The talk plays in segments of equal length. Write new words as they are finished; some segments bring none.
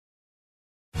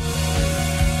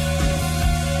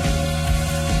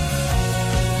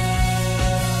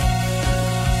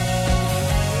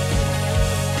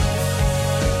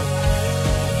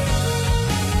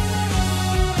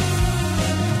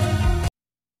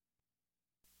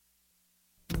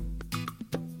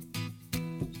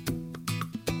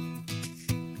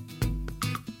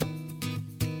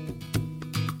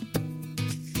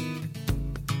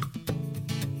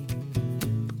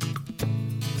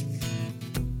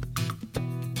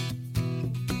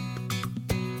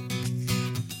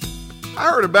I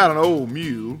heard about an old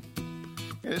mule,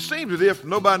 and it seemed as if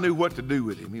nobody knew what to do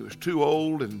with him. He was too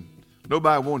old and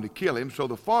nobody wanted to kill him, so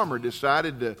the farmer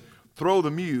decided to throw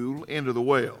the mule into the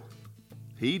well.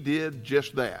 He did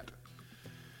just that.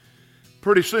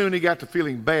 Pretty soon he got to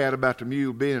feeling bad about the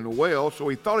mule being in the well, so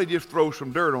he thought he'd just throw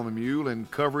some dirt on the mule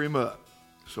and cover him up.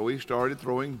 So he started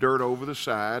throwing dirt over the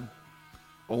side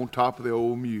on top of the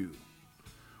old mule.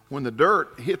 When the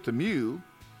dirt hit the mule,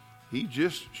 he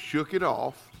just shook it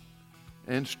off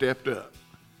and stepped up.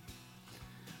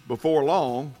 Before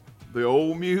long, the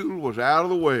old mule was out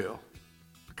of the well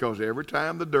because every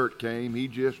time the dirt came, he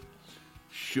just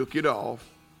shook it off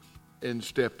and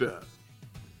stepped up.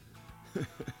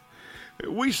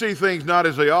 We see things not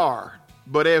as they are,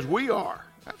 but as we are.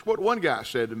 That's what one guy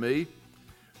said to me.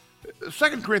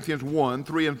 2 Corinthians 1,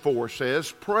 3 and 4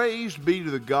 says, "Praise be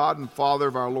to the God and Father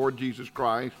of our Lord Jesus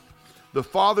Christ, the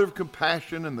Father of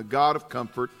compassion and the God of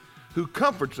comfort, who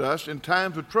comforts us in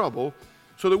times of trouble,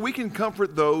 so that we can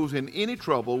comfort those in any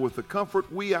trouble with the comfort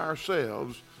we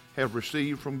ourselves have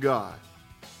received from God."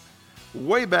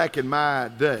 Way back in my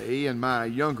day, in my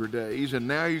younger days, and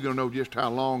now you're going to know just how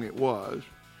long it was,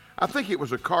 I think it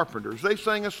was the Carpenters. They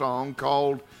sang a song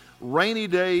called "Rainy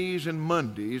Days and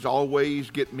Mondays Always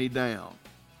Get Me Down."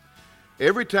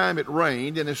 Every time it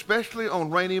rained, and especially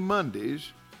on rainy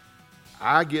Mondays,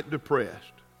 I get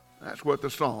depressed. That's what the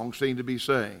song seemed to be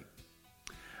saying.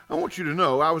 I want you to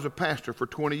know I was a pastor for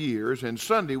 20 years, and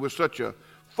Sunday was such a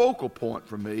focal point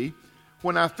for me.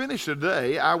 When I finished the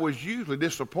day, I was usually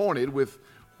disappointed with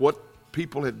what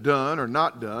people had done or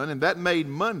not done, and that made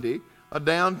Monday a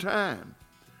down time.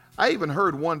 I even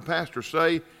heard one pastor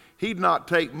say he'd not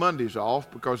take Mondays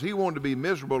off because he wanted to be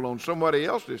miserable on somebody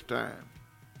else's time.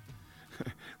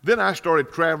 Then I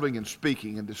started traveling and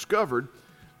speaking and discovered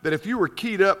that if you were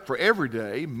keyed up for every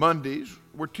day, Mondays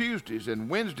were Tuesdays and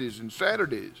Wednesdays and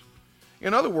Saturdays.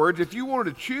 In other words, if you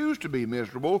wanted to choose to be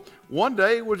miserable, one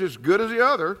day was as good as the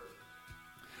other.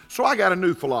 So I got a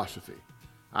new philosophy.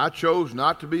 I chose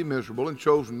not to be miserable and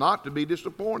chose not to be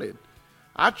disappointed.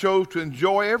 I chose to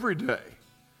enjoy every day.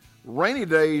 Rainy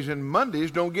days and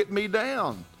Mondays don't get me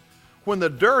down. When the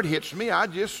dirt hits me, I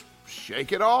just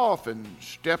shake it off and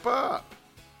step up.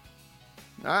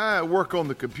 I work on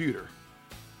the computer.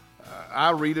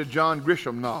 I read a John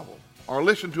Grisham novel or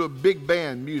listen to a big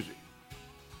band music.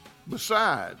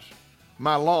 Besides,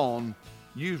 my lawn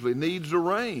usually needs the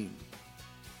rain,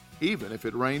 even if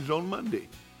it rains on Monday.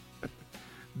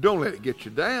 Don't let it get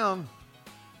you down.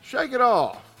 Shake it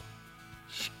off.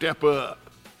 Step up.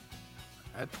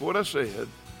 That's what I said.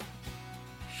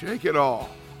 Shake it off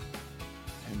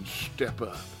and step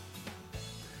up.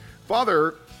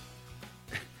 Father,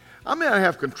 I may not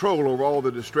have control over all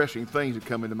the distressing things that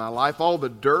come into my life, all the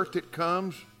dirt that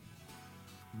comes,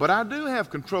 but I do have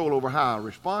control over how I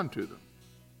respond to them.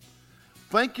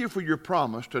 Thank you for your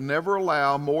promise to never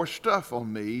allow more stuff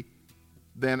on me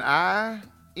than I,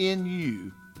 in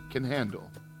you, can handle.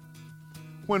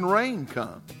 When rain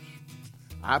comes,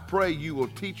 I pray you will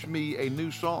teach me a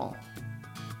new song.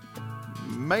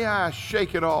 May I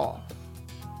shake it off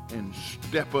and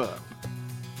step up.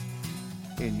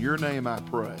 In your name I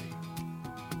pray.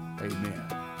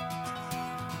 Amen.